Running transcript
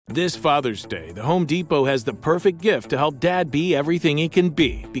This Father's Day, the Home Depot has the perfect gift to help Dad be everything he can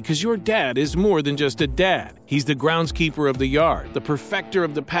be, because your dad is more than just a dad. He's the groundskeeper of the yard, the perfecter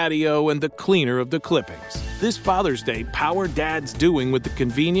of the patio, and the cleaner of the clippings. This Father's Day, power Dad's doing with the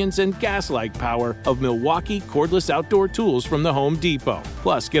convenience and gas-like power of Milwaukee cordless outdoor tools from the Home Depot.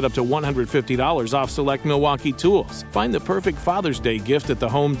 Plus, get up to $150 off select Milwaukee tools. Find the perfect Father's Day gift at the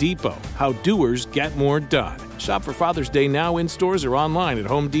Home Depot. How doers get more done. Shop for Father's Day now in stores or online at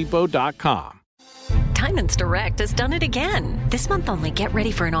HomeDepot.com. Diamonds Direct has done it again. This month only, get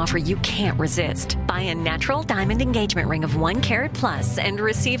ready for an offer you can't resist. Buy a natural diamond engagement ring of 1 carat plus and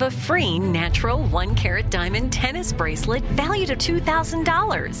receive a free natural 1 carat diamond tennis bracelet valued at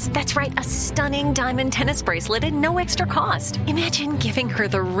 $2,000. That's right, a stunning diamond tennis bracelet at no extra cost. Imagine giving her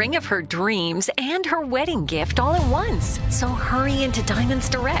the ring of her dreams and her wedding gift all at once. So hurry into Diamonds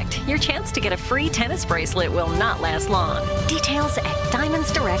Direct. Your chance to get a free tennis bracelet will not last long. Details at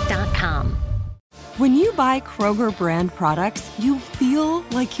diamondsdirect.com. When you buy Kroger brand products, you feel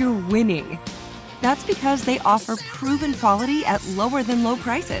like you're winning. That's because they offer proven quality at lower than low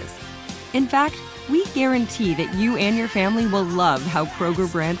prices. In fact, we guarantee that you and your family will love how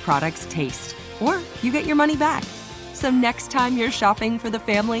Kroger brand products taste, or you get your money back. So next time you're shopping for the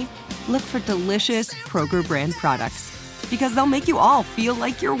family, look for delicious Kroger brand products, because they'll make you all feel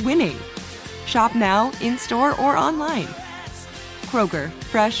like you're winning. Shop now, in-store, or online. Kroger,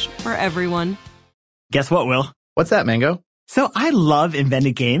 fresh for everyone. Guess what, Will? What's that, Mango? So I love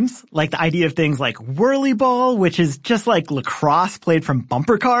invented games, like the idea of things like Whirly Ball, which is just like lacrosse played from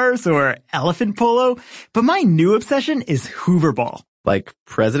bumper cars, or elephant polo. But my new obsession is Hoover Ball. Like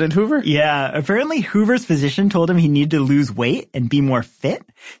President Hoover? Yeah, apparently Hoover's physician told him he needed to lose weight and be more fit.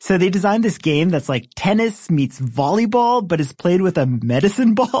 So they designed this game that's like tennis meets volleyball, but is played with a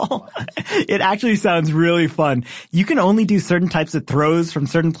medicine ball. It actually sounds really fun. You can only do certain types of throws from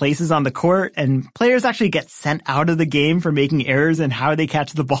certain places on the court, and players actually get sent out of the game for making errors in how they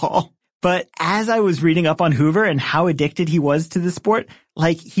catch the ball. But as I was reading up on Hoover and how addicted he was to the sport,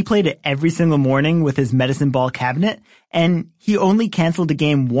 like he played it every single morning with his medicine ball cabinet, and he only canceled a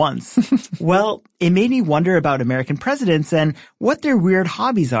game once. Well, it made me wonder about American presidents and what their weird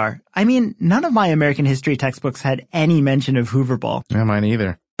hobbies are. I mean, none of my American history textbooks had any mention of Hoover Ball. Yeah, mine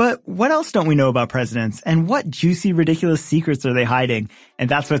either. But what else don't we know about presidents, and what juicy, ridiculous secrets are they hiding? And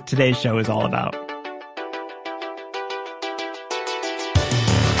that's what today's show is all about.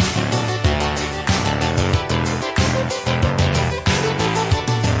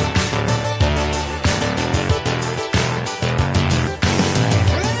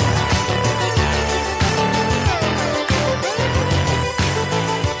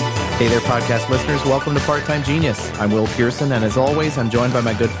 Hey there, podcast listeners. Welcome to Part-Time Genius. I'm Will Pearson, and as always, I'm joined by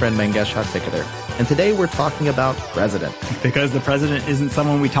my good friend Mangesh Hattikudur. And today we're talking about president. Because the president isn't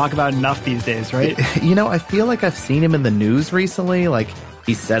someone we talk about enough these days, right? You know, I feel like I've seen him in the news recently. Like,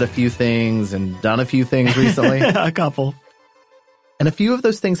 he said a few things and done a few things recently. A couple. And a few of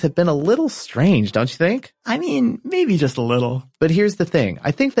those things have been a little strange, don't you think? I mean, maybe just a little. But here's the thing.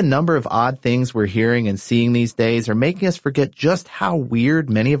 I think the number of odd things we're hearing and seeing these days are making us forget just how weird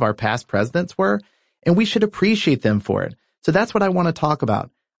many of our past presidents were, and we should appreciate them for it. So that's what I want to talk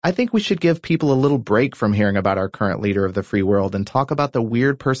about. I think we should give people a little break from hearing about our current leader of the free world and talk about the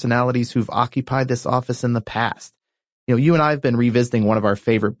weird personalities who've occupied this office in the past. You know, you and I have been revisiting one of our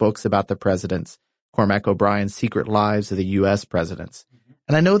favorite books about the presidents, Cormac O'Brien's Secret Lives of the U.S. Presidents.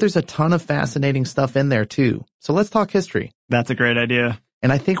 And I know there's a ton of fascinating stuff in there, too. So let's talk history. That's a great idea. And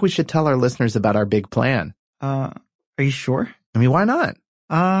I think we should tell our listeners about our big plan. Are you sure? I mean, why not?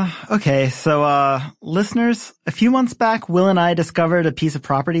 Okay. So, listeners, a few months back, Will and I discovered a piece of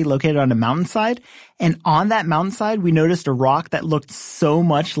property located on a mountainside. And on that mountainside, we noticed a rock that looked so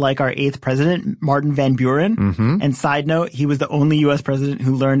much like our 8th president, Martin Van Buren. Mm-hmm. And side note, he was the only U.S. president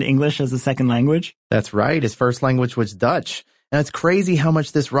who learned English as a second language. That's right. His first language was Dutch. And it's crazy how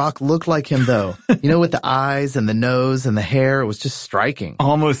much this rock looked like him, though. You know, with the eyes and the nose and the hair, it was just striking.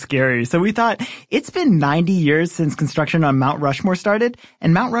 Almost scary. So we thought, it's been 90 years since construction on Mount Rushmore started,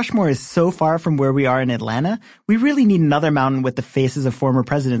 and Mount Rushmore is so far from where we are in Atlanta, we really need another mountain with the faces of former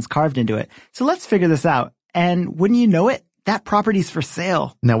presidents carved into it. So let's figure this out. And wouldn't you know it, that property's for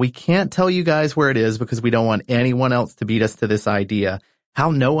sale. Now, we can't tell you guys where it is because we don't want anyone else to beat us to this idea.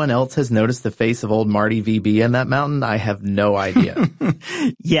 How no one else has noticed the face of old Marty VB in that mountain, I have no idea.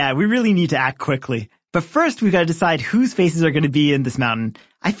 Yeah, we really need to act quickly. But first, we've got to decide whose faces are going to be in this mountain.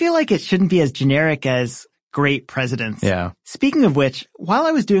 I feel like it shouldn't be as generic as great presidents. Yeah. Speaking of which, while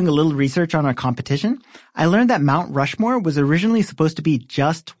I was doing a little research on our competition, I learned that Mount Rushmore was originally supposed to be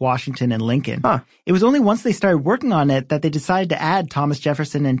just Washington and Lincoln. Huh. It was only once they started working on it that they decided to add Thomas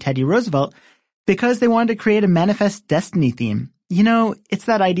Jefferson and Teddy Roosevelt because they wanted to create a manifest destiny theme. You know, it's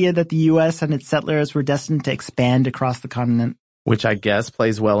that idea that the U.S. and its settlers were destined to expand across the continent. Which I guess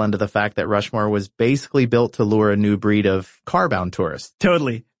plays well into the fact that Rushmore was basically built to lure a new breed of car-bound tourists.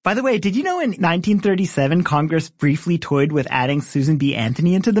 Totally. By the way, did you know in 1937 Congress briefly toyed with adding Susan B.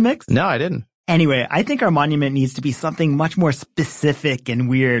 Anthony into the mix? No, I didn't. Anyway, I think our monument needs to be something much more specific and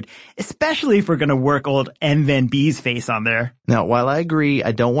weird, especially if we're going to work old M. Van B's face on there. Now, while I agree,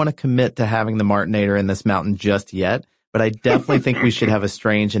 I don't want to commit to having the Martinator in this mountain just yet, but I definitely think we should have a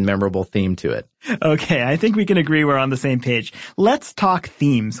strange and memorable theme to it. Okay, I think we can agree we're on the same page. Let's talk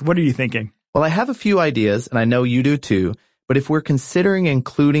themes. What are you thinking? Well, I have a few ideas, and I know you do too. But if we're considering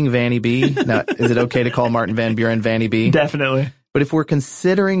including Vanny B, now, is it okay to call Martin Van Buren Vanny B? Definitely. But if we're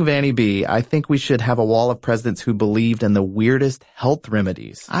considering Vanny B, I think we should have a wall of presidents who believed in the weirdest health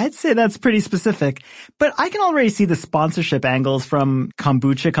remedies. I'd say that's pretty specific. But I can already see the sponsorship angles from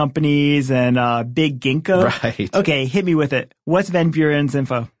kombucha companies and Big Ginkgo. Right. Okay, hit me with it. What's Van Buren's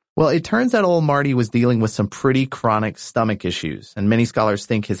info? Well, it turns out old Marty was dealing with some pretty chronic stomach issues, and many scholars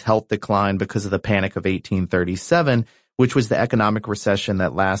think his health declined because of the Panic of 1837, which was the economic recession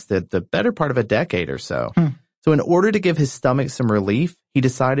that lasted the better part of a decade or so. So in order to give his stomach some relief, he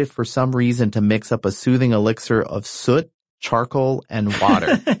decided for some reason to mix up a soothing elixir of soot, charcoal, and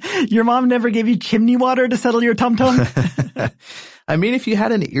water. Your mom never gave you chimney water to settle your tum-tum? I mean, if you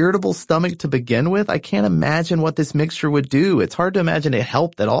had an irritable stomach to begin with, I can't imagine what this mixture would do. It's hard to imagine it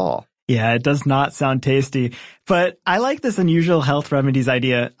helped at all. Yeah, it does not sound tasty. But I like this unusual health remedies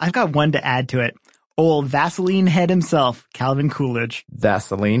idea. I've got one to add to it. Old Vaseline head himself, Calvin Coolidge.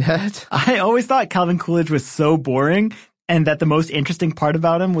 Vaseline head? I always thought Calvin Coolidge was so boring and that the most interesting part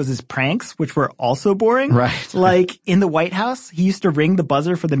about him was his pranks, which were also boring. Right. Like in the White House, he used to ring the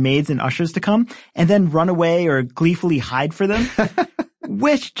buzzer for the maids and ushers to come and then run away or gleefully hide for them.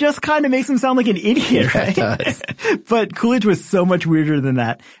 Which just kind of makes him sound like an idiot, right? Yeah, it does. But Coolidge was so much weirder than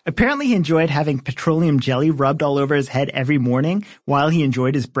that. Apparently he enjoyed having petroleum jelly rubbed all over his head every morning while he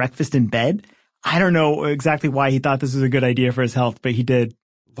enjoyed his breakfast in bed. I don't know exactly why he thought this was a good idea for his health, but he did.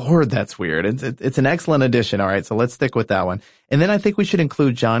 Lord, that's weird. It's an excellent addition. All right, so let's stick with that one. And then I think we should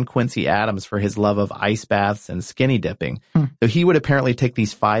include John Quincy Adams for his love of ice baths and skinny dipping. So he would apparently take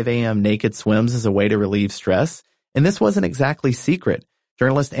these 5 a.m. naked swims as a way to relieve stress. And this wasn't exactly secret.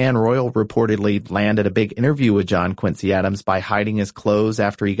 Journalist Ann Royal reportedly landed a big interview with John Quincy Adams by hiding his clothes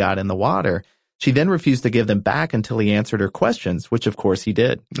after he got in the water. She then refused to give them back until he answered her questions, which of course he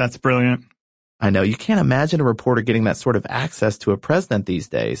did. That's brilliant. I know, you can't imagine a reporter getting that sort of access to a president these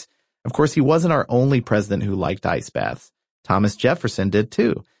days. Of course, he wasn't our only president who liked ice baths. Thomas Jefferson did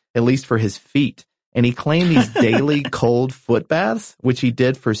too, at least for his feet. And he claimed these daily cold foot baths, which he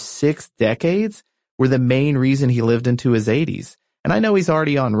did for 6 decades, were the main reason he lived into his 80s. And I know he's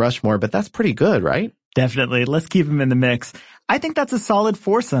already on Rushmore, but that's pretty good, right? Definitely. Let's keep him in the mix. I think that's a solid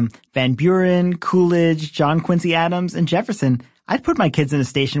foursome. Van Buren, Coolidge, John Quincy Adams, and Jefferson. I'd put my kids in a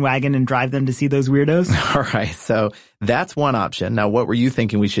station wagon and drive them to see those weirdos. All right, so that's one option. Now, what were you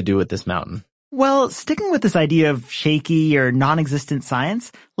thinking we should do with this mountain? Well, sticking with this idea of shaky or non-existent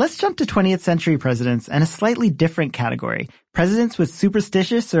science, let's jump to 20th century presidents and a slightly different category. Presidents with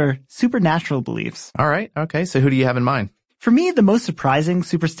superstitious or supernatural beliefs. All right, okay, so who do you have in mind? For me, the most surprising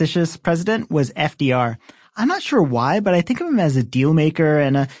superstitious president was FDR. I'm not sure why, but I think of him as a deal maker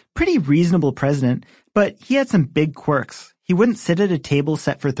and a pretty reasonable president, but he had some big quirks. He wouldn't sit at a table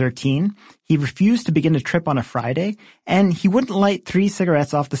set for 13. He refused to begin a trip on a Friday, and he wouldn't light 3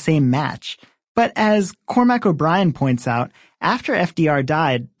 cigarettes off the same match. But as Cormac O'Brien points out, after FDR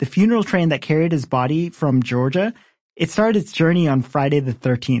died, the funeral train that carried his body from Georgia, it started its journey on Friday the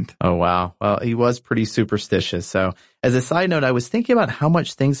 13th. Oh, wow. Well, he was pretty superstitious. So as a side note, I was thinking about how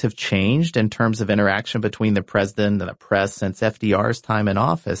much things have changed in terms of interaction between the president and the press since FDR's time in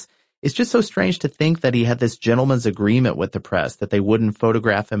office. It's just so strange to think that he had this gentleman's agreement with the press that they wouldn't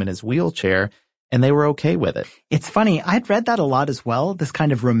photograph him in his wheelchair, and they were okay with it. It's funny. I'd read that a lot as well, this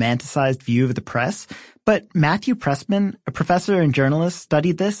kind of romanticized view of the press. But Matthew Pressman, a professor and journalist,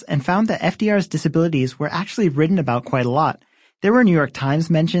 studied this and found that FDR's disabilities were actually written about quite a lot. There were New York Times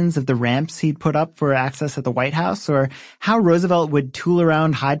mentions of the ramps he'd put up for access at the White House, or how Roosevelt would tool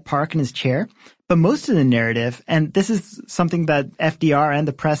around Hyde Park in his chair. But most of the narrative, and this is something that FDR and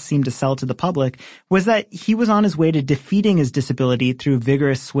the press seemed to sell to the public, was that he was on his way to defeating his disability through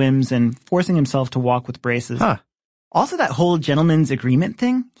vigorous swims and forcing himself to walk with braces. Huh. Also, that whole gentleman's agreement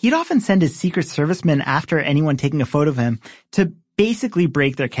thing, he'd often send his Secret Servicemen after anyone taking a photo of him to basically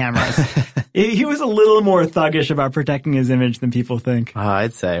break their cameras. He was a little more thuggish about protecting his image than people think.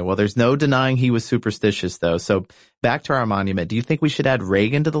 I'd say. Well, there's no denying he was superstitious, though. So back to our monument. Do you think we should add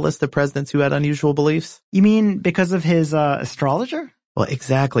Reagan to the list of presidents who had unusual beliefs? You mean because of his astrologer? Well,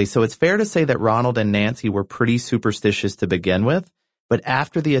 exactly. So it's fair to say that Ronald and Nancy were pretty superstitious to begin with. But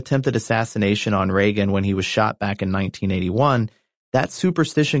after the attempted assassination on Reagan when he was shot back in 1981, that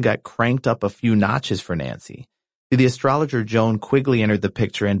superstition got cranked up a few notches for Nancy. The astrologer Joan Quigley entered the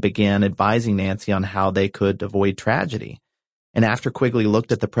picture and began advising Nancy on how they could avoid tragedy. And after Quigley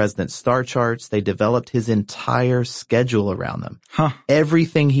looked at the president's star charts, they developed his entire schedule around them.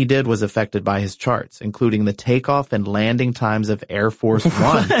 Everything he did was affected by his charts, including the takeoff and landing times of Air Force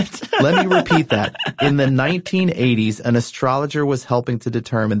One. Let me repeat that. In the 1980s, an astrologer was helping to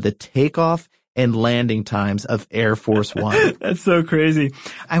determine the takeoff and landing times of Air Force One. That's so crazy.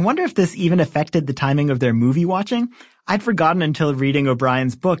 I wonder if this even affected the timing of their movie watching. I'd forgotten until reading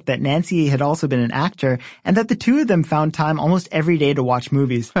O'Brien's book that Nancy had also been an actor and that the two of them found time almost every day to watch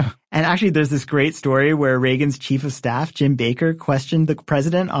movies. And actually, there's this great story where Reagan's chief of staff, Jim Baker, questioned the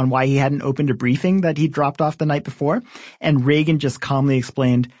president on why he hadn't opened a briefing that he dropped off the night before. And Reagan just calmly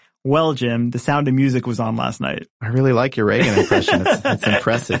explained, "Well, Jim, The Sound of Music was on last night." I really like your Reagan impression. It's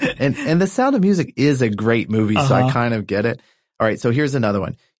impressive. And The Sound of Music is a great movie, so I kind of get it. All right, so here's another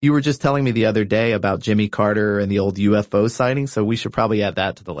one. You were just telling me the other day about Jimmy Carter and the old UFO sighting, so we should probably add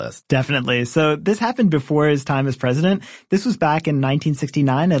that to the list. Definitely. So this happened before his time as president. This was back in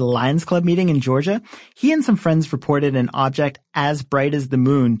 1969 at a Lions Club meeting in Georgia. He and some friends reported an object as bright as the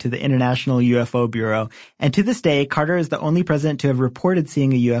moon to the International UFO Bureau. And to this day, Carter is the only president to have reported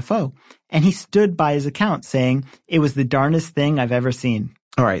seeing a UFO. And he stood by his account saying, "It was the darndest thing I've ever seen."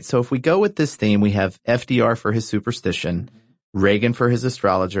 All right, so if we go with this theme, we have FDR for his superstition, Reagan for his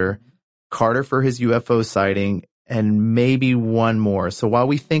astrologer, Carter for his UFO sighting, and maybe one more. So while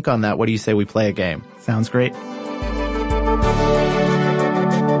we think on that, what do you say we play a game? Sounds great.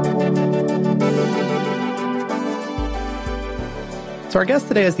 So our guest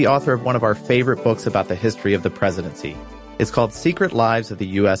today is the author of one of our favorite books about the history of the presidency. It's called Secret Lives of the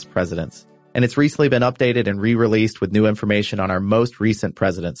U.S. Presidents, and it's recently been updated and re-released with new information on our most recent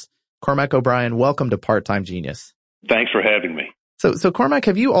presidents. Cormac O'Brien, welcome to Part-Time Genius. Thanks for having me. So Cormac,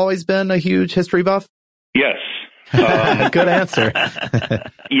 have you always been a huge history buff? Yes. Good answer.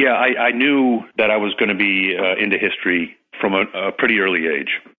 Yeah, I knew that I was going to be into history from a pretty early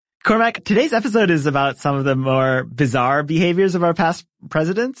age. Cormac, today's episode is about some of the more bizarre behaviors of our past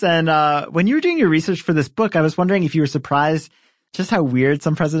presidents. And when you were doing your research for this book, I was wondering if you were surprised just how weird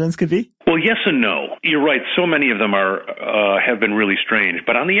some presidents could be. Well, yes and no. You're right. So many of them have been really strange.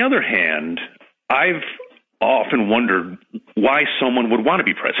 But on the other hand, I've often wondered why someone would want to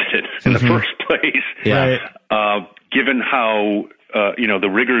be president in the first place. Yeah. Given how, the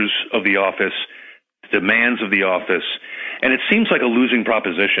rigors of the office, demands of the office, and it seems like a losing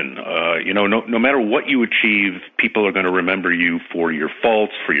proposition. No matter what you achieve, people are going to remember you for your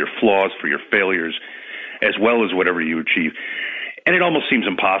faults, for your flaws, for your failures, as well as whatever you achieve. And it almost seems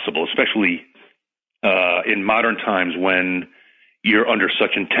impossible, especially in modern times when you're under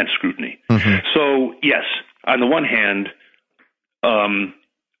such intense scrutiny. So, yes, on the one hand,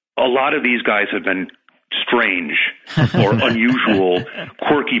 a lot of these guys have been strange or unusual,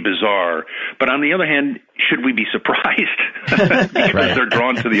 quirky, bizarre. But on the other hand, should we be surprised because they're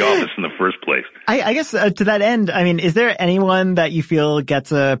drawn to the office in the first place? I guess to that end, I mean, is there anyone that you feel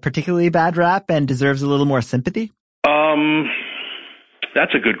gets a particularly bad rap and deserves a little more sympathy?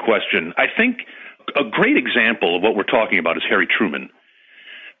 That's a good question. I think a great example of what we're talking about is Harry Truman.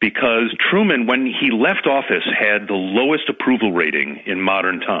 Because Truman, when he left office, had the lowest approval rating in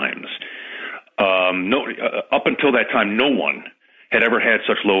modern times. Up until that time, no one had ever had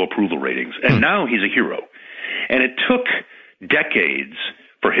such low approval ratings. And now he's a hero. And it took decades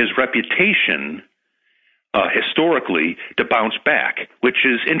for his reputation historically to bounce back, which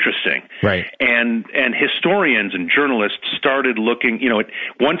is interesting. Right. And historians and journalists started looking,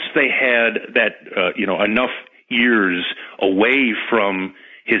 once they had that, enough years away from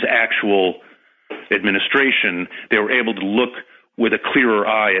his actual administration, they were able to look with a clearer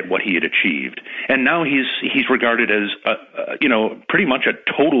eye at what he had achieved. And now he's regarded as, pretty much a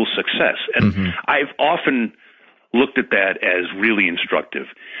total success. And I've often looked at that as really instructive.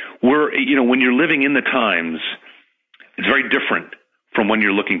 When you're living in the times, it's very different from when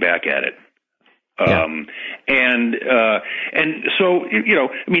you're looking back at it. And so,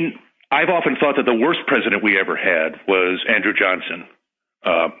 I've often thought that the worst president we ever had was Andrew Johnson.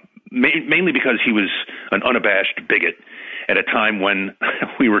 mainly because he was an unabashed bigot at a time when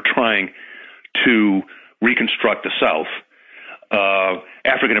we were trying to reconstruct the South.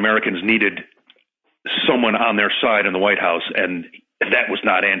 African Americans needed someone on their side in the White House, and that was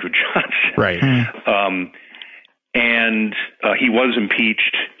not Andrew Johnson. Right. And he was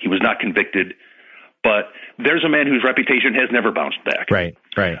impeached. He was not convicted. But there's a man whose reputation has never bounced back. Right.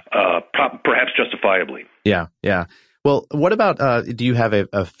 Perhaps justifiably. Yeah. Well, what about, do you have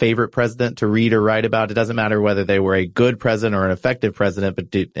a favorite president to read or write about? It doesn't matter whether they were a good president or an effective president,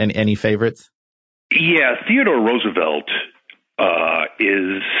 but any favorites? Yeah, Theodore Roosevelt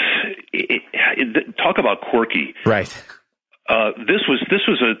talk about quirky. Right. This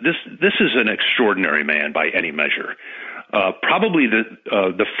is an extraordinary man by any measure. Probably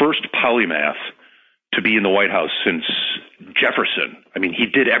the first polymath to be in the White House since Jefferson. I mean, he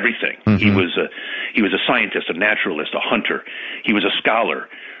did everything. Mm-hmm. He was a scientist, a naturalist, a hunter. He was a scholar.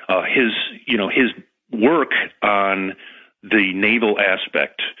 His work on the naval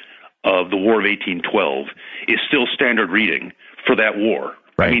aspect of the War of 1812 is still standard reading for that war.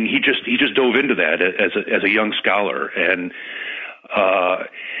 Right. I mean, he just dove into that as a young scholar, and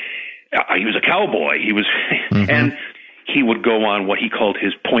he was a cowboy. He was, mm-hmm. and he would go on what he called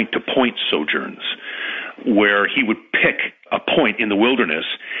his point-to-point sojourns, where he would pick a point in the wilderness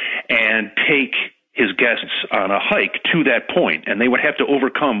and take his guests on a hike to that point, and they would have to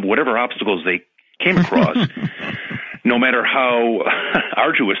overcome whatever obstacles they came across, no matter how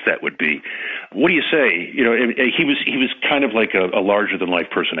arduous that would be. What do you say? You know, he was kind of like a larger-than-life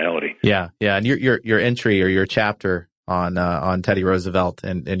personality. Yeah. And your entry or your chapter on Teddy Roosevelt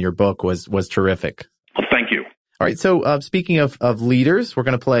in your book was terrific. Well, thank you. All right. So speaking of leaders, we're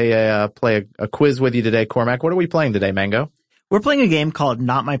going to play a quiz with you today, Cormac. What are we playing today, Mango? We're playing a game called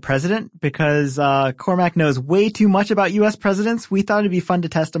Not My President because Cormac knows way too much about U.S. presidents. We thought it'd be fun to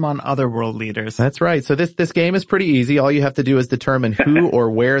test him on other world leaders. That's right. So this game is pretty easy. All you have to do is determine who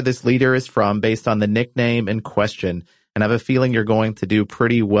or where this leader is from based on the nickname in question. And I have a feeling you're going to do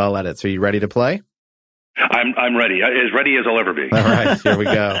pretty well at it. So are you ready to play? I'm ready. As ready as I'll ever be. All right. Here we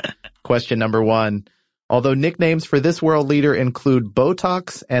go. Question number 1. Although nicknames for this world leader include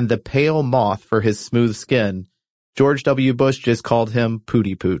Botox and the pale moth for his smooth skin, George W. Bush just called him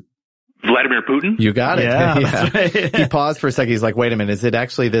Pootie Poot. Vladimir Putin? You got it. Yeah. Right. He paused for a second. He's like, wait a minute, is it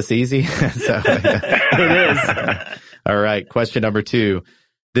actually this easy? It is. All right. Question number 2.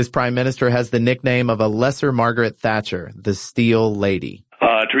 This prime minister has the nickname of a lesser Margaret Thatcher, the Steel Lady.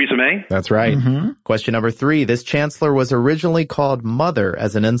 Theresa May? That's right. Mm-hmm. Question number 3. This chancellor was originally called Mother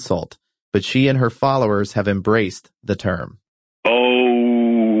as an insult, but she and her followers have embraced the term.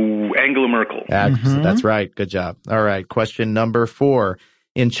 Oh, Angela Merkel. That's right. Good job. All right. Question number 4.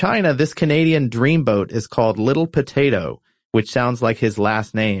 In China, this Canadian dreamboat is called Little Potato, which sounds like his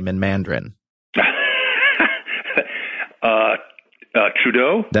last name in Mandarin.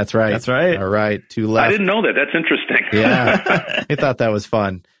 Trudeau? That's right. That's right. All right. 2 left. I didn't know that. That's interesting. Yeah. I thought that was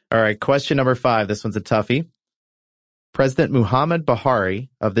fun. All right. Question number 5. This one's a toughie. President Muhammad Buhari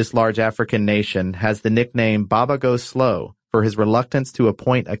of this large African nation has the nickname Baba Goes Slow for his reluctance to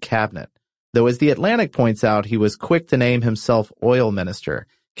appoint a cabinet. Though as The Atlantic points out, he was quick to name himself oil minister.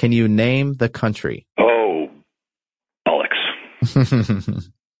 Can you name the country? Oh, bollocks.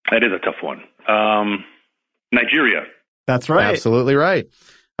 That is a tough one. Nigeria. That's right. Absolutely right.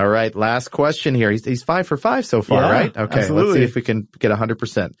 All right. Last question here. He's 5 for 5 so far, right? Okay. Absolutely. Let's see if we can get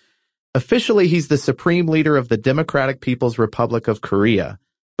 100%. Officially, he's the supreme leader of the Democratic People's Republic of Korea.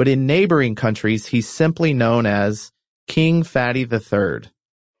 But in neighboring countries, he's simply known as King Fatty III.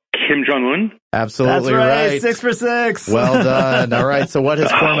 Kim Jong-un? Absolutely That's right. 6 for 6. Well done. All right. So what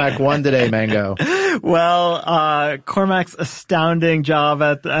has Cormac won today, Mango? Well, Cormac's astounding job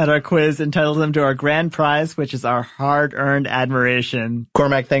at our quiz entitles him to our grand prize, which is our hard-earned admiration.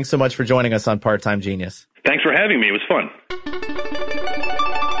 Cormac, thanks so much for joining us on Part-Time Genius. Thanks for having me. It was fun.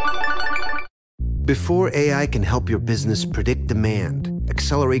 Before AI can help your business predict demand,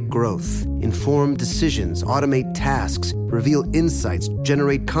 accelerate growth, inform decisions, automate tasks, reveal insights,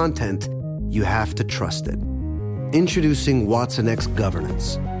 generate content, you have to trust it. Introducing watsonx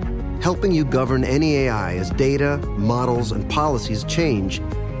Governance, helping you govern any AI as data, models, and policies change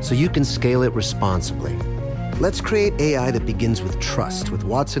so you can scale it responsibly. Let's create AI that begins with trust with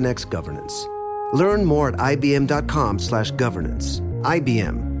watsonx Governance. Learn more at ibm.com/governance.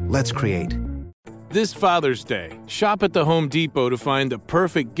 IBM. Let's create. This Father's Day, shop at the Home Depot to find the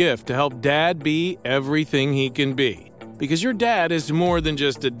perfect gift to help Dad be everything he can be. Because your dad is more than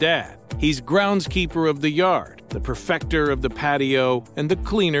just a dad. He's groundskeeper of the yard, the perfecter of the patio, and the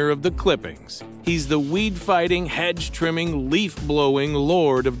cleaner of the clippings. He's the weed-fighting, hedge-trimming, leaf-blowing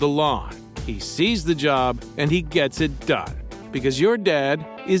lord of the lawn. He sees the job, and he gets it done. Because your dad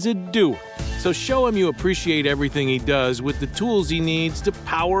is a doer. So show him you appreciate everything he does with the tools he needs to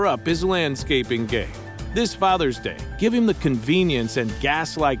power up his landscaping game. This Father's Day, give him the convenience and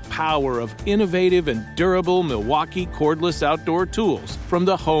gas-like power of innovative and durable Milwaukee cordless outdoor tools from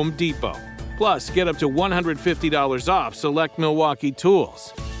the Home Depot. Plus, get up to $150 off select Milwaukee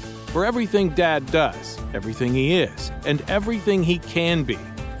tools. For everything Dad does, everything he is, and everything he can be,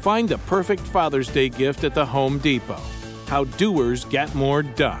 find the perfect Father's Day gift at the Home Depot. How doers get more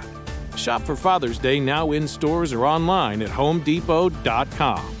done. Shop for Father's Day now in stores or online at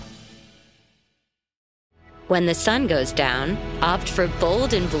homedepot.com. When the sun goes down, opt for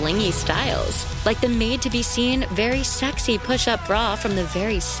bold and blingy styles, like the made-to-be-seen, very sexy push-up bra from the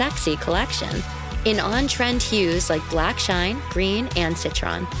Very Sexy collection, in on-trend hues like black shine, green, and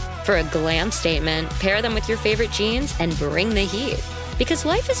citron. For a glam statement, pair them with your favorite jeans and bring the heat. Because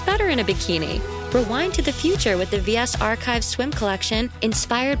life is better in a bikini. Rewind to the future with the VS Archives swim collection,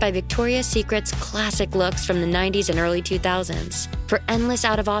 inspired by Victoria's Secret's classic looks from the 90s and early 2000s. For endless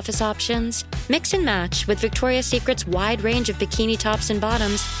out-of-office options, mix and match with Victoria's Secret's wide range of bikini tops and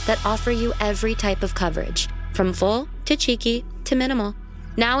bottoms that offer you every type of coverage, from full to cheeky to minimal.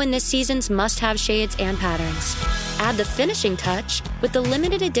 Now in this season's must-have shades and patterns. Add the finishing touch with the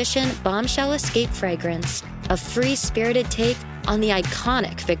limited edition Bombshell Escape fragrance, a free-spirited take on the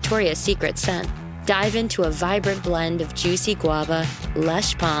iconic Victoria's Secret scent. Dive into a vibrant blend of juicy guava,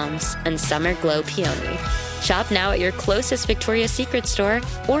 lush palms, and summer glow peony. Shop now at your closest Victoria's Secret store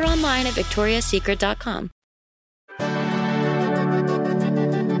or online at victoriassecret.com.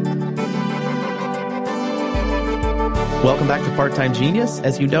 Welcome back to Part-Time Genius.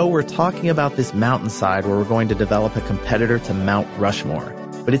 As you know, we're talking about this mountainside where we're going to develop a competitor to Mount Rushmore.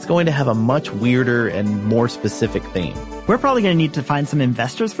 But it's going to have a much weirder and more specific theme. We're probably going to need to find some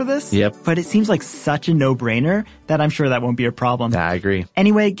investors for this. Yep. But it seems like such a no-brainer that I'm sure that won't be a problem. I agree.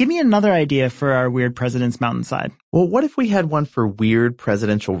 Anyway, give me another idea for our Weird President's Mountainside. Well, what if we had one for weird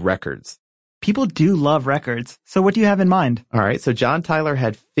presidential records? People do love records. So what do you have in mind? All right. So John Tyler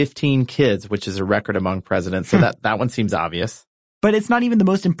had 15 kids, which is a record among presidents. So that one seems obvious. But it's not even the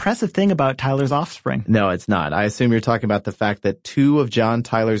most impressive thing about Tyler's offspring. No, it's not. I assume you're talking about the fact that 2 of John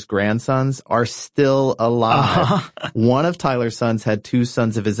Tyler's grandsons are still alive. One of Tyler's sons had 2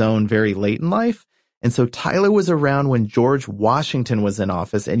 sons of his own very late in life. And so Tyler was around when George Washington was in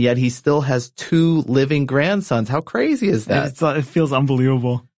office, and yet he still has 2 living grandsons. How crazy is that? It feels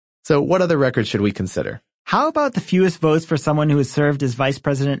unbelievable. So what other records should we consider? How about the fewest votes for someone who has served as vice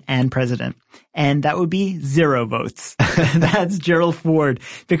president and president? And that would be 0 votes. That's Gerald Ford,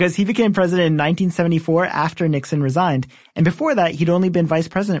 because he became president in 1974 after Nixon resigned. And before that, he'd only been vice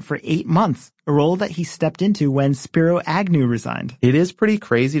president for 8 months, a role that he stepped into when Spiro Agnew resigned. It is pretty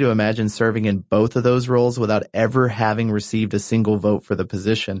crazy to imagine serving in both of those roles without ever having received a single vote for the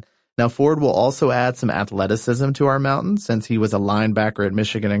position. Now, Ford will also add some athleticism to our mountain since he was a linebacker at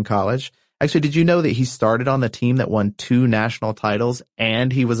Michigan in college. Actually, did you know that he started on the team that won 2 national titles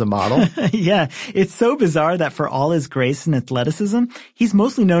and he was a model? Yeah, it's so bizarre that for all his grace and athleticism, he's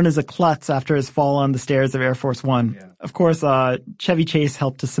mostly known as a klutz after his fall on the stairs of Air Force One. Yeah. Of course, Chevy Chase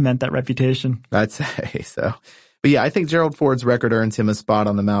helped to cement that reputation. I'd say so. But yeah, I think Gerald Ford's record earns him a spot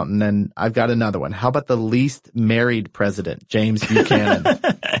on the mountain, and I've got another one. How about the least married president, James Buchanan?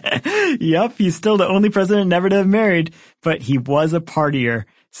 Yep, he's still the only president never to have married, but he was a partier.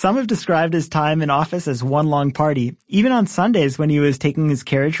 Some have described his time in office as one long party. Even on Sundays when he was taking his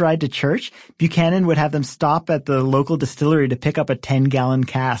carriage ride to church, Buchanan would have them stop at the local distillery to pick up a 10-gallon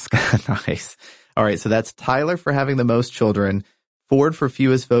cask. Nice. All right, so that's Tyler for having the most children, Ford for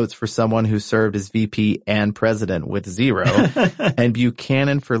fewest votes for someone who served as VP and president with 0, and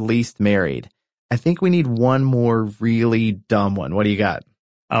Buchanan for least married. I think we need one more really dumb one. What do you got?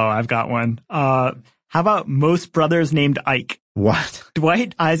 Oh, I've got one. How about most brothers named Ike? What?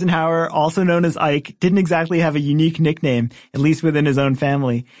 Dwight Eisenhower, also known as Ike, didn't exactly have a unique nickname, at least within his own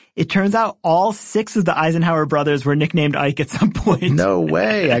family. It turns out all 6 of the Eisenhower brothers were nicknamed Ike at some point. No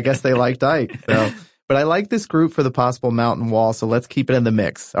way. I guess they liked Ike. So, but I like this group for the possible mountain wall, so let's keep it in the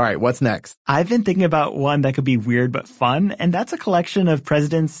mix. All right, what's next? I've been thinking about one that could be weird but fun, and that's a collection of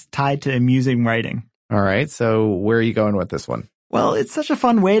presidents tied to amusing writing. All right, so where are you going with this one? Well, it's such a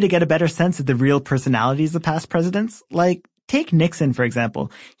fun way to get a better sense of the real personalities of past presidents. Like, take Nixon, for example.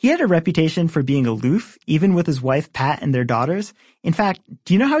 He had a reputation for being aloof, even with his wife, Pat, and their daughters. In fact,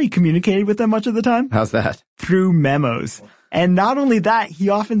 do you know how he communicated with them much of the time? How's that? Through memos. And not only that, he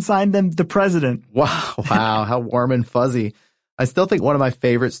often signed them the president. Wow, how warm and fuzzy. I still think one of my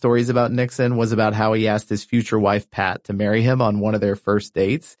favorite stories about Nixon was about how he asked his future wife, Pat, to marry him on one of their first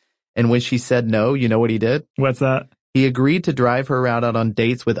dates. And when she said no, you know what he did? What's that? He agreed to drive her around out on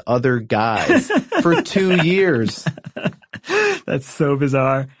dates with other guys for 2 years. That's so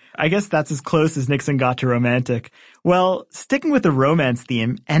bizarre. I guess that's as close as Nixon got to romantic. Well, sticking with the romance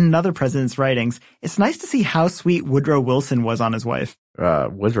theme and another president's writings, it's nice to see how sweet Woodrow Wilson was on his wife.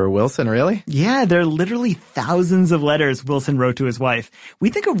 Woodrow Wilson, really? Yeah, there are literally thousands of letters Wilson wrote to his wife. We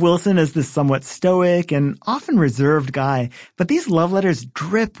think of Wilson as this somewhat stoic and often reserved guy, but these love letters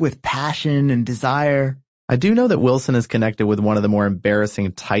drip with passion and desire. I do know that Wilson is connected with one of the more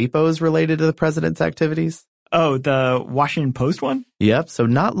embarrassing typos related to the president's activities. Oh, the Washington Post one? Yep. So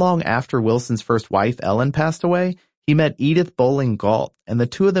not long after Wilson's first wife, Ellen, passed away, he met Edith Bowling Galt, and the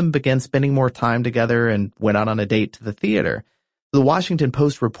two of them began spending more time together and went out on a date to the theater. The Washington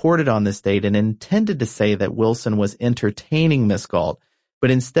Post reported on this date and intended to say that Wilson was entertaining Miss Galt, but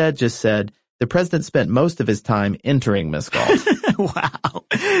instead just said, the president spent most of his time entering Miss Galt. Wow.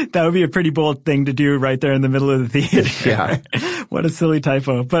 That would be a pretty bold thing to do right there in the middle of the theater. Yeah. What a silly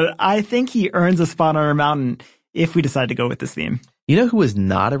typo. But I think he earns a spot on our mountain if we decide to go with this theme. You know who was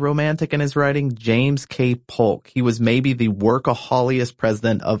not a romantic in his writing? James K. Polk. He was maybe the workaholiest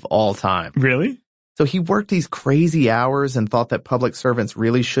president of all time. Really? So he worked these crazy hours and thought that public servants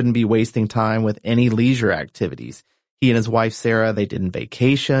really shouldn't be wasting time with any leisure activities. He and his wife, Sarah, they didn't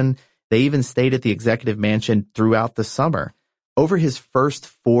vacation. They even stayed at the executive mansion throughout the summer. Over his first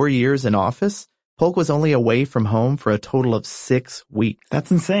 4 years in office, Polk was only away from home for a total of 6 weeks.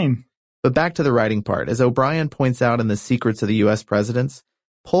 That's insane. But back to the writing part. As O'Brien points out in The Secrets of the U.S. Presidents,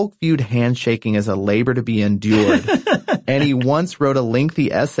 Polk viewed handshaking as a labor to be endured. And he once wrote a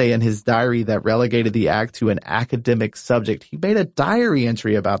lengthy essay in his diary that relegated the act to an academic subject. He made a diary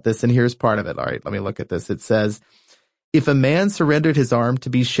entry about this, and here's part of it. All right, let me look at this. It says, if a man surrendered his arm to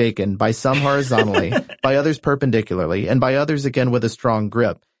be shaken by some horizontally, by others perpendicularly, and by others again with a strong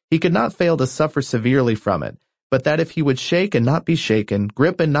grip, he could not fail to suffer severely from it. But that if he would shake and not be shaken,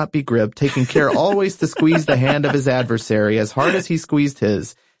 grip and not be gripped, taking care always to squeeze the hand of his adversary as hard as he squeezed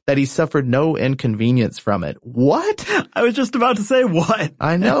his, that he suffered no inconvenience from it. What? I was just about to say what?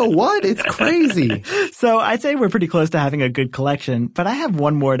 I know, what? It's crazy. So I'd say we're pretty close to having a good collection, but I have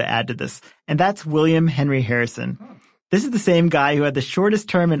one more to add to this, and that's William Henry Harrison. This is the same guy who had the shortest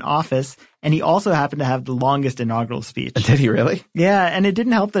term in office, and he also happened to have the longest inaugural speech. Did he really? Yeah, and it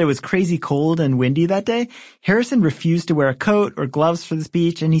didn't help that it was crazy cold and windy that day. Harrison refused to wear a coat or gloves for the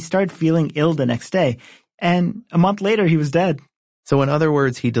speech, and he started feeling ill the next day. And a month later, he was dead. So in other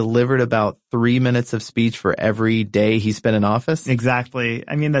words, he delivered about 3 minutes of speech for every day he spent in office? Exactly.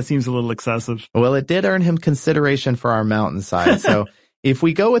 I mean, that seems a little excessive. Well, it did earn him consideration for our mountainside. So if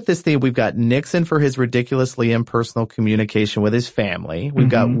we go with this theme, we've got Nixon for his ridiculously impersonal communication with his family. We've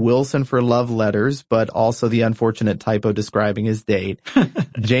got Wilson for love letters, but also the unfortunate typo describing his date.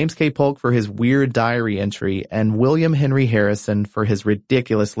 James K. Polk for his weird diary entry, and William Henry Harrison for his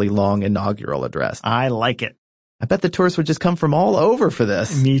ridiculously long inaugural address. I like it. I bet the tourists would just come from all over for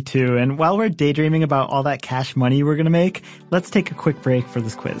this. Me too. And while we're daydreaming about all that cash money we're going to make, let's take a quick break for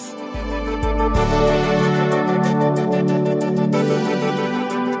this quiz.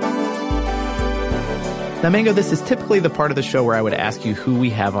 Now, Mango, this is typically the part of the show where I would ask you who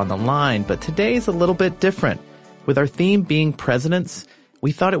we have on the line, but today is a little bit different. With our theme being presidents,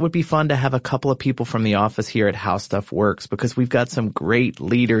 we thought it would be fun to have a couple of people from the office here at How Stuff Works because we've got some great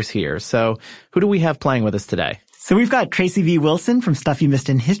leaders here. So who do we have playing with us today? So we've got Tracy V. Wilson from Stuff You Missed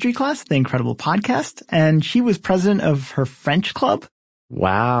in History Class, the incredible podcast, and she was president of her French club.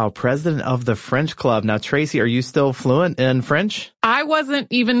 Wow, president of the French club. Now, Tracy, are you still fluent in French? I wasn't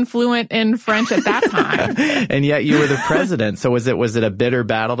even fluent in French at that time. And yet you were the president. So was it a bitter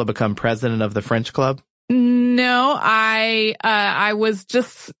battle to become president of the French club? No, I was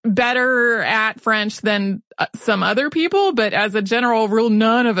just better at French than some other people, but as a general rule,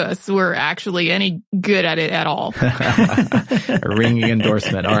 none of us were actually any good at it at all. A ringing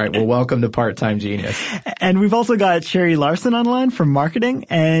endorsement. All right. Well, welcome to Part-Time Genius. And we've also got Sherry Larson online from marketing,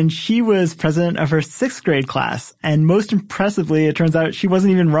 and she was president of her 6th grade class. And most impressively, it turns out she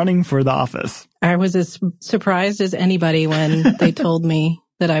wasn't even running for the office. I was as surprised as anybody when they told me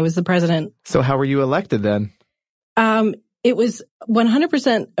that I was the president. So how were you elected then? It was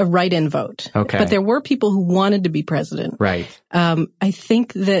 100% a write-in vote. Okay. But there were people who wanted to be president. Right. I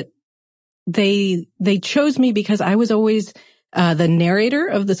think that they chose me because I was always the narrator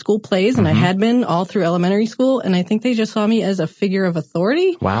of the school plays, and I had been all through elementary school, and I think they just saw me as a figure of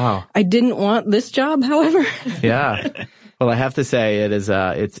authority. Wow. I didn't want this job, however. Yeah. Well, I have to say it is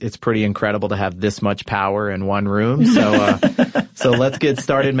it's pretty incredible to have this much power in one room. So so let's get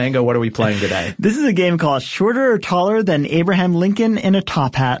started. Mango, what are we playing today? This is a game called Shorter or Taller Than Abraham Lincoln in a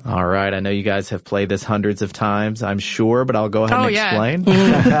Top Hat. All right. I know you guys have played this hundreds of times, I'm sure, but I'll go ahead and explain.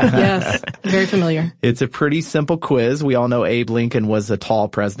 Yes, very familiar. It's a pretty simple quiz. We all know Abe Lincoln was a tall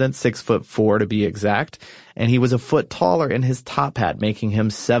president, 6'4" to be exact. And he was a foot taller in his top hat, making him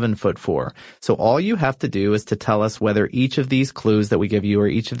 7'4". So all you have to do is to tell us whether each of these clues that we give you or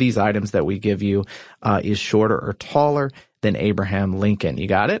each of these items that we give you is shorter or taller than Abraham Lincoln. You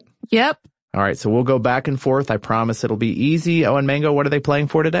got it? Yep. All right, so we'll go back and forth. I promise it'll be easy. Oh, and Mango, what are they playing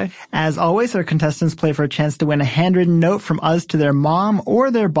for today? As always, our contestants play for a chance to win a handwritten note from us to their mom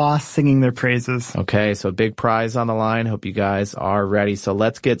or their boss singing their praises. Okay, so big prize on the line. Hope you guys are ready. So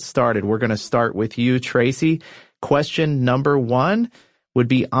let's get started. We're going to start with you, Tracy. Question number 1 would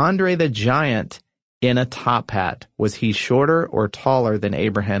be Andre the Giant in a top hat. Was he shorter or taller than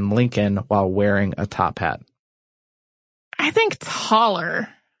Abraham Lincoln while wearing a top hat? I think taller.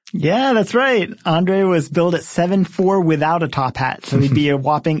 Yeah, that's right. Andre was billed at 7'4" without a top hat, so he'd be a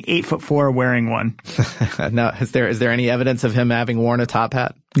whopping 8'4" wearing one. Now, is there any evidence of him having worn a top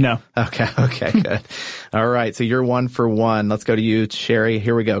hat? No. Okay, good. All right, so you're 1 for 1. Let's go to you, Sherry.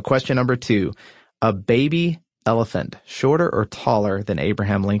 Here we go. Question number 2. A baby elephant, shorter or taller than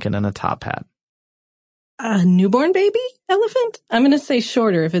Abraham Lincoln in a top hat? A newborn baby elephant? I'm going to say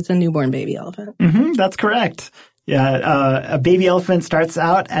shorter if it's a newborn baby elephant. That's correct. Yeah, a baby elephant starts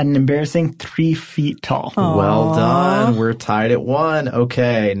out at an embarrassing 3 feet tall. Aww. Well done. We're tied at 1.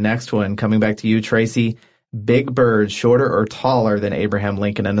 Okay, next one. Coming back to you, Tracy. Big Bird, shorter or taller than Abraham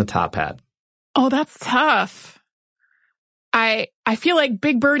Lincoln in a top hat? Oh, that's tough. I feel like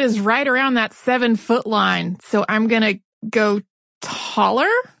Big Bird is right around that 7-foot line, so I'm going to go taller.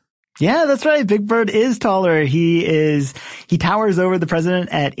 Yeah, that's right. Big Bird is taller. He towers over the president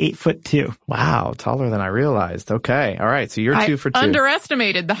at 8'2". Wow, taller than I realized. Okay. All right. So you're 2 for 2. I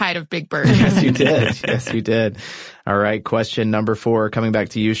underestimated the height of Big Bird. Yes, you did. Yes, you did. All right. Question number 4, coming back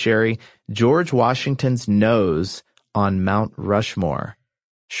to you, Sherry. George Washington's nose on Mount Rushmore,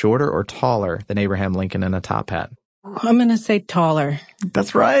 shorter or taller than Abraham Lincoln in a top hat? I'm going to say taller.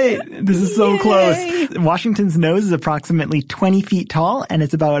 That's right. This is so close. Washington's nose is approximately 20 feet tall, and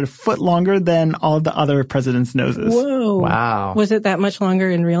it's about a foot longer than all of the other presidents' noses. Whoa. Wow. Was it that much longer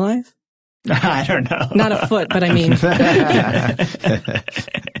in real life? I don't know. Not a foot, but I mean.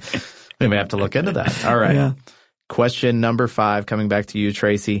 We may have to look into that. All right. Yeah. Question number 5, coming back to you,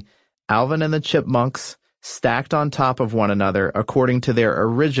 Tracy. Alvin and the Chipmunks stacked on top of one another according to their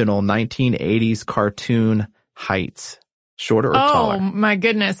original 1980s cartoon heights. Shorter or taller? Oh, my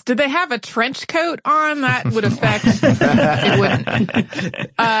goodness. Did they have a trench coat on? That would affect. It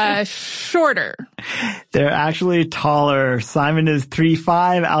wouldn't. Shorter. They're actually taller. Simon is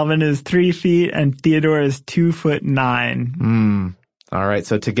 3'5", Alvin is 3 feet, and Theodore is 2'9". All right,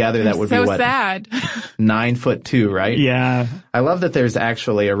 so together that would be what? So sad. 9'2", right? Yeah. I love that there's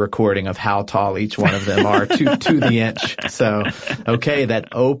actually a recording of how tall each one of them are to the inch. So, okay, that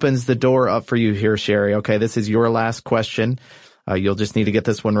opens the door up for you here, Sherry. Okay, this is your last question. You'll just need to get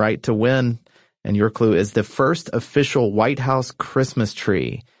this one right to win. And your clue is the first official White House Christmas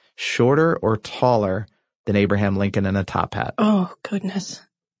tree, shorter or taller than Abraham Lincoln in a top hat? Oh, goodness.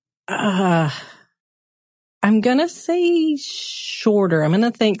 I'm going to say shorter. I'm going to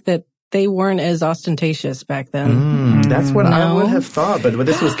think that they weren't as ostentatious back then. That's what I would have thought, but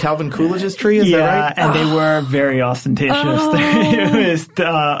this was Calvin Coolidge's tree, is that right? Yeah, and they were very ostentatious.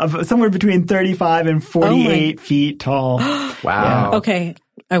 It was somewhere between 35 and 48 feet tall. Wow. Yeah. Okay.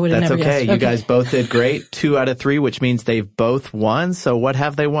 I would have never guessed. That's okay. You guys both did great. 2 out of 3, which means they've both won. So what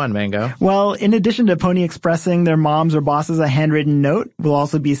have they won, Mango? Well, in addition to Pony expressing their moms or bosses a handwritten note, we'll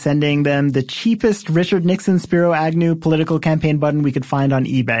also be sending them the cheapest Richard Nixon Spiro Agnew political campaign button we could find on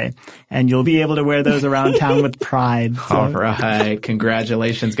eBay. And you'll be able to wear those around town with pride. So. All right.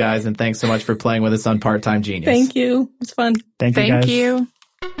 Congratulations, guys. And thanks so much for playing with us on Part-Time Genius. Thank you. It's fun. Thank you, guys. Thank you.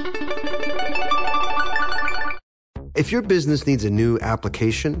 If your business needs a new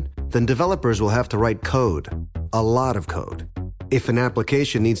application, then developers will have to write code, a lot of code. If an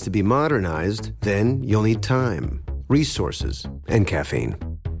application needs to be modernized, then you'll need time, resources, and caffeine.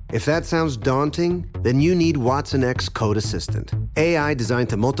 If that sounds daunting, then you need Watson X Code Assistant, AI designed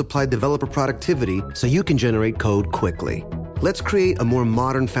to multiply developer productivity so you can generate code quickly. Let's create a more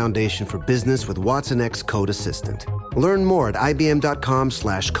modern foundation for business with Watson X Code Assistant. Learn more at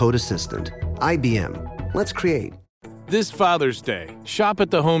ibm.com/code assistant. IBM. Let's create. This Father's Day, shop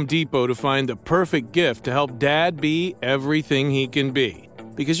at the Home Depot to find the perfect gift to help Dad be everything he can be.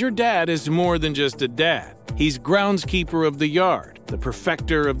 because your dad is more than just a dad. He's groundskeeper of the yard, the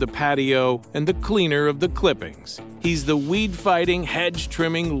perfecter of the patio, and the cleaner of the clippings. He's the weed-fighting,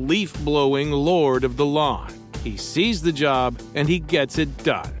 hedge-trimming, leaf-blowing lord of the lawn. He sees the job, and he gets it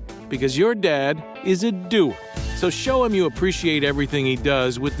done, because your dad is a doer. So show him you appreciate everything he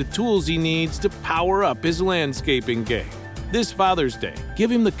does with the tools he needs to power up his landscaping game. This Father's Day,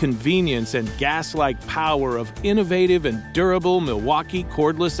 give him the convenience and gas-like power of innovative and durable Milwaukee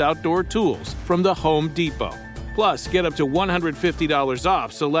cordless outdoor tools from the Home Depot. Plus, get up to $150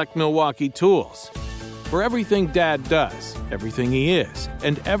 off select Milwaukee tools. For everything Dad does, everything he is,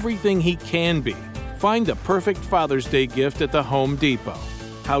 and everything he can be, find the perfect Father's Day gift at the Home Depot.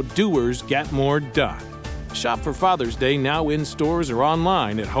 How doers get more done. Shop for Father's Day now in stores or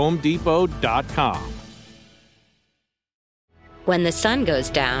online at homedepot.com. When the sun goes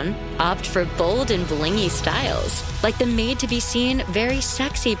down, opt for bold and blingy styles, like the made-to-be-seen, very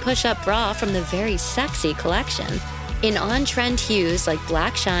sexy push-up bra from the Very Sexy collection. In on-trend hues like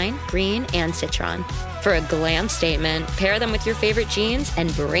black shine, green, and citron. For a glam statement, pair them with your favorite jeans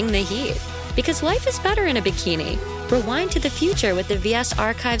and bring the heat. Because life is better in a bikini. Rewind to the future with the VS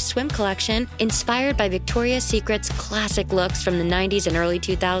Archives swim collection, inspired by Victoria's Secret's classic looks from the 90s and early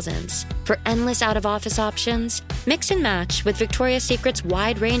 2000s. For endless out-of-office options, mix and match with Victoria's Secret's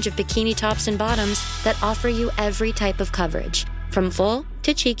wide range of bikini tops and bottoms that offer you every type of coverage, from full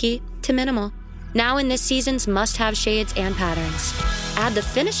to cheeky to minimal. Now in this season's must-have shades and patterns. Add the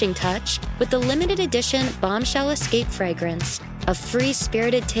finishing touch with the limited edition Bombshell Escape fragrance, a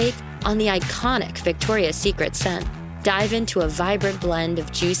free-spirited take on the iconic Victoria's Secret scent. Dive into a vibrant blend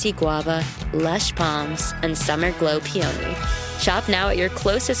of juicy guava, lush palms, and summer glow peony. Shop now at your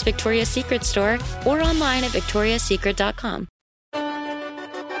closest Victoria's Secret store or online at victoriassecret.com.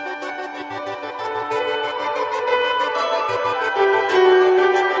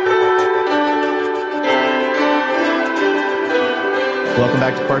 Welcome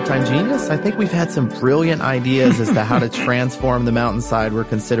back to Part-Time Genius. I think we've had some brilliant ideas as to how to transform the mountainside we're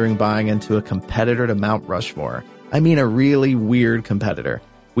considering buying into a competitor to Mount Rushmore. I mean, a really weird competitor.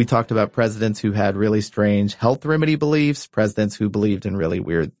 We talked about presidents who had really strange health remedy beliefs, presidents who believed in really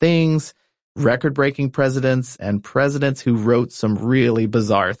weird things, record-breaking presidents, and presidents who wrote some really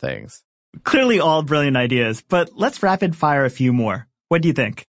bizarre things. Clearly all brilliant ideas, but let's rapid fire a few more. What do you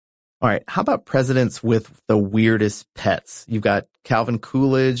think? All right, how about presidents with the weirdest pets? You've got Calvin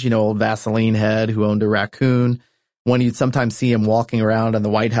Coolidge, old Vaseline head who owned a raccoon. One you'd sometimes see him walking around in the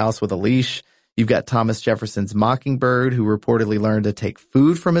White House with a leash. You've got Thomas Jefferson's mockingbird, who reportedly learned to take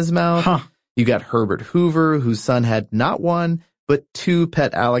food from his mouth. You got Herbert Hoover, whose son had not one, but 2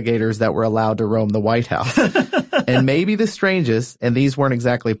 pet alligators that were allowed to roam the White House. And maybe the strangest, and these weren't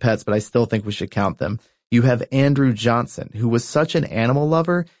exactly pets, but I still think we should count them. You have Andrew Johnson, who was such an animal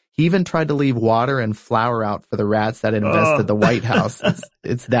lover, he even tried to leave water and flour out for the rats that infested the White House.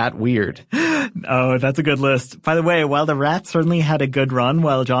 It's that weird. Oh, that's a good list. By the way, while the rats certainly had a good run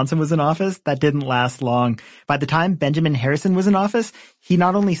while Johnson was in office, that didn't last long. By the time Benjamin Harrison was in office, he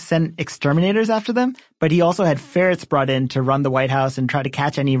not only sent exterminators after them, but he also had ferrets brought in to run the White House and try to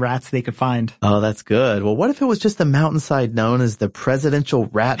catch any rats they could find. Oh, that's good. Well, what if it was just a mountainside known as the presidential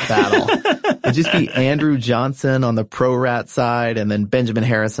rat battle? It'd just be Andrew Johnson on the pro-rat side and then Benjamin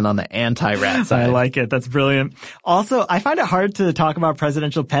Harrison on the anti-rat side. I like it. That's brilliant. Also, I find it hard to talk about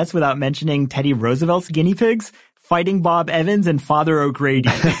presidential pets without mentioning Teddy Roosevelt's guinea pigs, Fighting Bob Evans and Father O'Grady.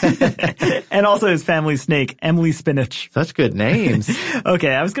 And also his family snake, Emily Spinach. Such good names.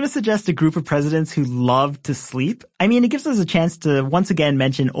 Okay, I was going to suggest a group of presidents who love to sleep. I mean, it gives us a chance to once again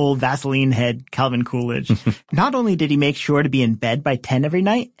mention old Vaseline head Calvin Coolidge. Not only did he make sure to be in bed by 10 every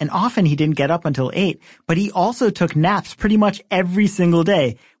night, and often he didn't get up until 8, but he also took naps pretty much every single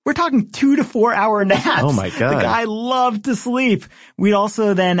day. We're talking 2 to 4 hour naps. Oh my God. The guy loved to sleep. We'd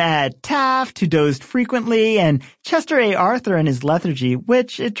also then add Taft, who dozed frequently, and Chester A. Arthur and his lethargy,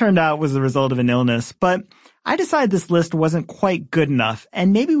 which it turned out was the result of an illness. But I decided this list wasn't quite good enough,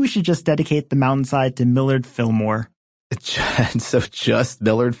 and maybe we should just dedicate the mountainside to Millard Fillmore. So just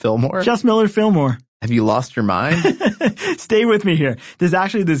Millard Fillmore? Just Millard Fillmore. Have you lost your mind? Stay with me here. There's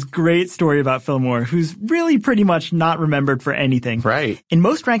actually this great story about Fillmore, who's really pretty much not remembered for anything. Right. In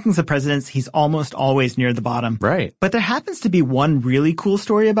most rankings of presidents, he's almost always near the bottom. Right. But there happens to be one really cool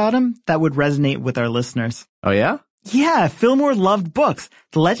story about him that would resonate with our listeners. Oh, yeah? Yeah, Fillmore loved books.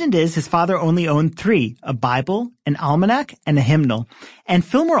 The legend is his father only owned 3, a Bible, an almanac, and a hymnal. And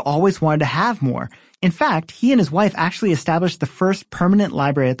Fillmore always wanted to have more. In fact, he and his wife actually established the first permanent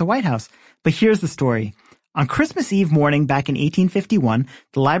library at the White House. But here's the story. On Christmas Eve morning back in 1851,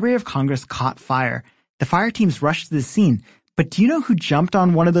 the Library of Congress caught fire. The fire teams rushed to the scene, But do you know who jumped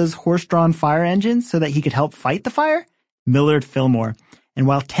on one of those horse-drawn fire engines so that he could help fight the fire? Millard Fillmore. And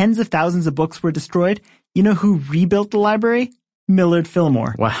while tens of thousands of books were destroyed, you know who rebuilt the library? Millard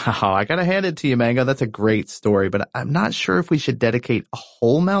Fillmore. Wow, I gotta hand it to you, Mango. That's a great story, but I'm not sure if we should dedicate a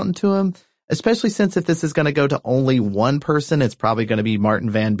whole mountain to him, especially since if this is going to go to only one person, it's probably going to be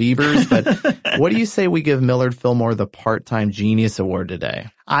Martin Van Beavers. But what do you say we give Millard Fillmore the Part-Time Genius Award today?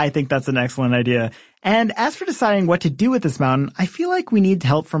 I think that's an excellent idea. And as for deciding what to do with this mountain, I feel like we need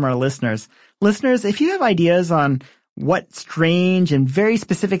help from our listeners. Listeners, if you have ideas on what strange and very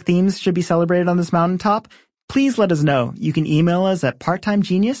specific themes should be celebrated on this mountaintop, please let us know. You can email us at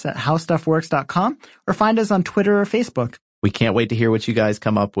parttimegenius@howstuffworks.com or find us on Twitter or Facebook. We can't wait to hear what you guys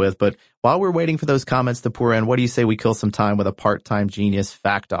come up with, but while we're waiting for those comments to pour in, what do you say we kill some time with a Part-Time Genius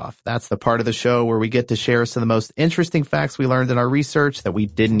Fact Off? That's the part of the show where we get to share some of the most interesting facts we learned in our research that we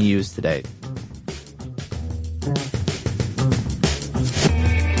didn't use today.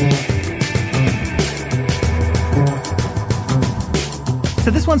 So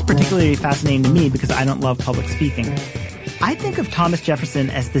this one's particularly fascinating to me because I don't love public speaking. I think of Thomas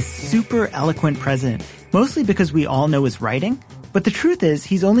Jefferson as this super eloquent president, mostly because we all know his writing. But the truth is,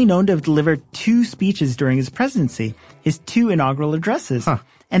 he's only known to have delivered 2 speeches during his presidency, his 2 inaugural addresses.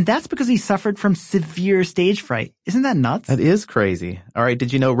 And that's because he suffered from severe stage fright. Isn't that nuts? That is crazy. All right,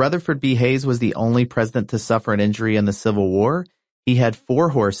 did you know Rutherford B. Hayes was the only president to suffer an injury in the Civil War? He had 4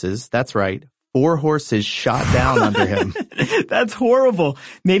 horses, that's right, 4 horses shot down under him. That's horrible.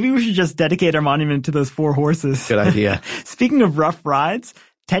 Maybe we should just dedicate our monument to those 4 horses. Good idea. Speaking of rough rides,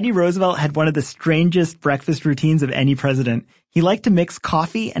 Teddy Roosevelt had one of the strangest breakfast routines of any president. He liked to mix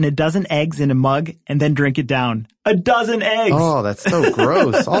coffee and a dozen eggs in a mug and then drink it down. A dozen eggs! Oh, that's so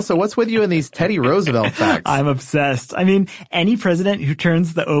gross. Also, what's with you and these Teddy Roosevelt facts? I'm obsessed. I mean, any president who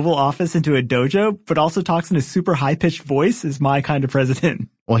turns the Oval Office into a dojo, but also talks in a super high-pitched voice is my kind of president.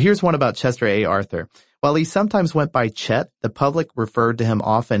 Well, here's one about Chester A. Arthur. While he sometimes went by Chet, the public referred to him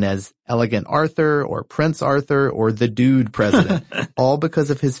often as Elegant Arthur or Prince Arthur or the Dude President, all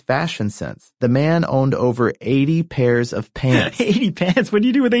because of his fashion sense. The man owned over 80 pairs of pants. 80 pants? What do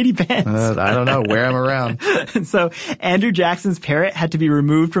you do with 80 pants? I don't know. Wear them around. So Andrew Jackson's parrot had to be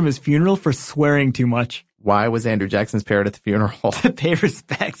removed from his funeral for swearing too much. Why was Andrew Jackson's parrot at the funeral? To pay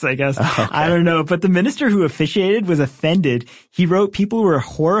respects, I guess. Okay. I don't know. But the minister who officiated was offended. He wrote people were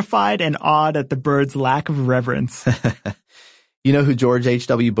horrified and awed at the bird's lack of reverence. You know who George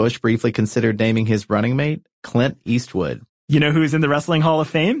H.W. Bush briefly considered naming his running mate? Clint Eastwood. You know who's in the Wrestling Hall of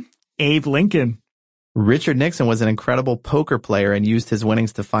Fame? Abe Lincoln. Richard Nixon was an incredible poker player and used his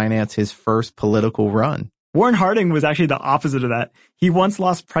winnings to finance his first political run. Warren Harding was actually the opposite of that. He once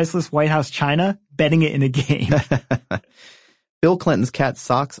lost priceless White House china betting it in a game. Bill Clinton's cat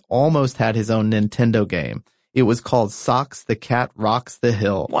Socks almost had his own Nintendo game. It was called Socks the Cat Rocks the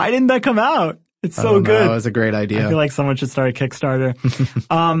Hill. Why didn't that come out? It's so good. It was a great idea. I feel like someone should start a Kickstarter.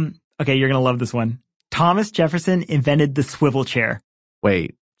 Okay, you're going to love this one. Thomas Jefferson invented the swivel chair.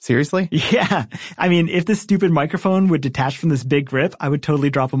 Wait. Seriously? Yeah. I mean, if this stupid microphone would detach from this big grip, I would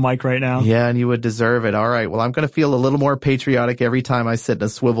totally drop a mic right now. Yeah, and you would deserve it. All right. Well, I'm going to feel a little more patriotic every time I sit in a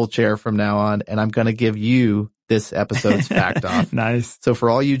swivel chair from now on, and I'm going to give you this episode's Fact Off. Nice. So for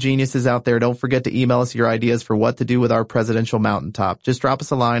all you geniuses out there, don't forget to email us your ideas for what to do with our presidential mountaintop. Just drop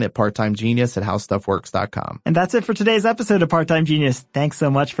us a line at parttimegenius@howstuffworks.com. And that's it for today's episode of Part-Time Genius. Thanks so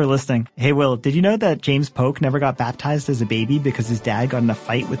much for listening. Hey, Will, did you know that James Polk never got baptized as a baby because his dad got in a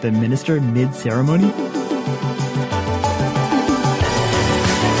fight with the minister mid-ceremony?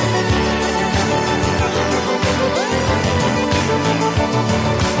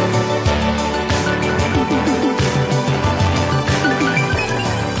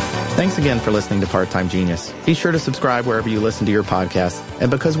 Thanks again for listening to Part-Time Genius. Be sure to subscribe wherever you listen to your podcasts.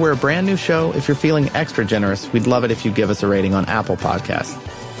 And because we're a brand new show, if you're feeling extra generous, we'd love it if you give us a rating on Apple Podcasts.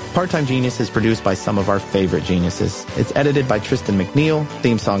 Part-Time Genius is produced by some of our favorite geniuses. It's edited by Tristan McNeil,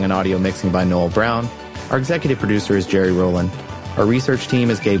 theme song and audio mixing by Noel Brown. Our executive producer is Jerry Rowland. Our research team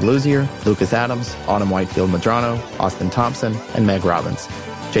is Gabe Luzier, Lucas Adams, Autumn Whitefield Madrano, Austin Thompson, and Meg Robbins.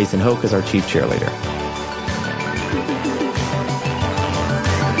 Jason Hoke is our chief cheerleader.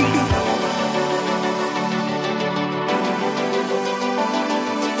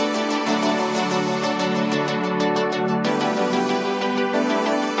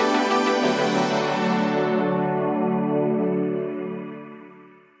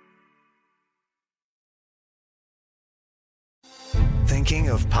 Thank Thinking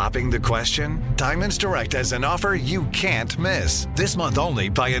of popping the question? Diamonds Direct has an offer you can't miss. This month only,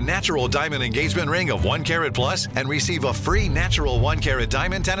 buy a natural diamond engagement ring of 1 carat plus and receive a free natural 1 carat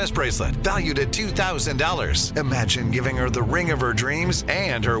diamond tennis bracelet valued at $2,000. Imagine giving her the ring of her dreams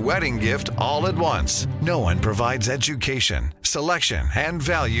and her wedding gift all at once. No one provides education, selection, and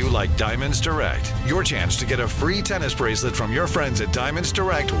value like Diamonds Direct. Your chance to get a free tennis bracelet from your friends at Diamonds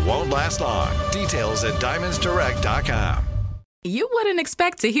Direct won't last long. Details at diamondsdirect.com. You wouldn't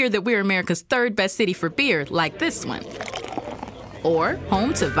expect to hear that we're America's third best city for beer like this one. Or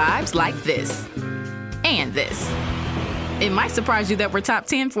home to vibes like this. And this. It might surprise you that we're top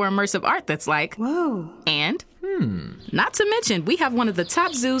 10 for immersive art that's like, whoa. And, not to mention, we have one of the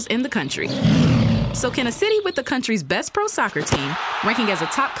top zoos in the country. So can a city with the country's best pro soccer team, ranking as a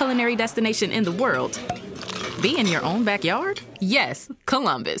top culinary destination in the world, be in your own backyard? Yes,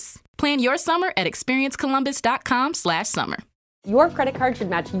 Columbus. Plan your summer at experiencecolumbus.com/summer. Your credit card should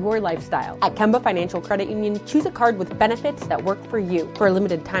match your lifestyle. At Kemba Financial Credit Union, choose a card with benefits that work for you. For a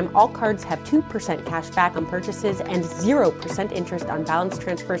limited time, all cards have 2% cash back on purchases and 0% interest on balance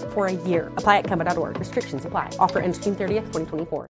transfers for a year. Apply at Kemba.org. Restrictions apply. Offer ends June 30th, 2024.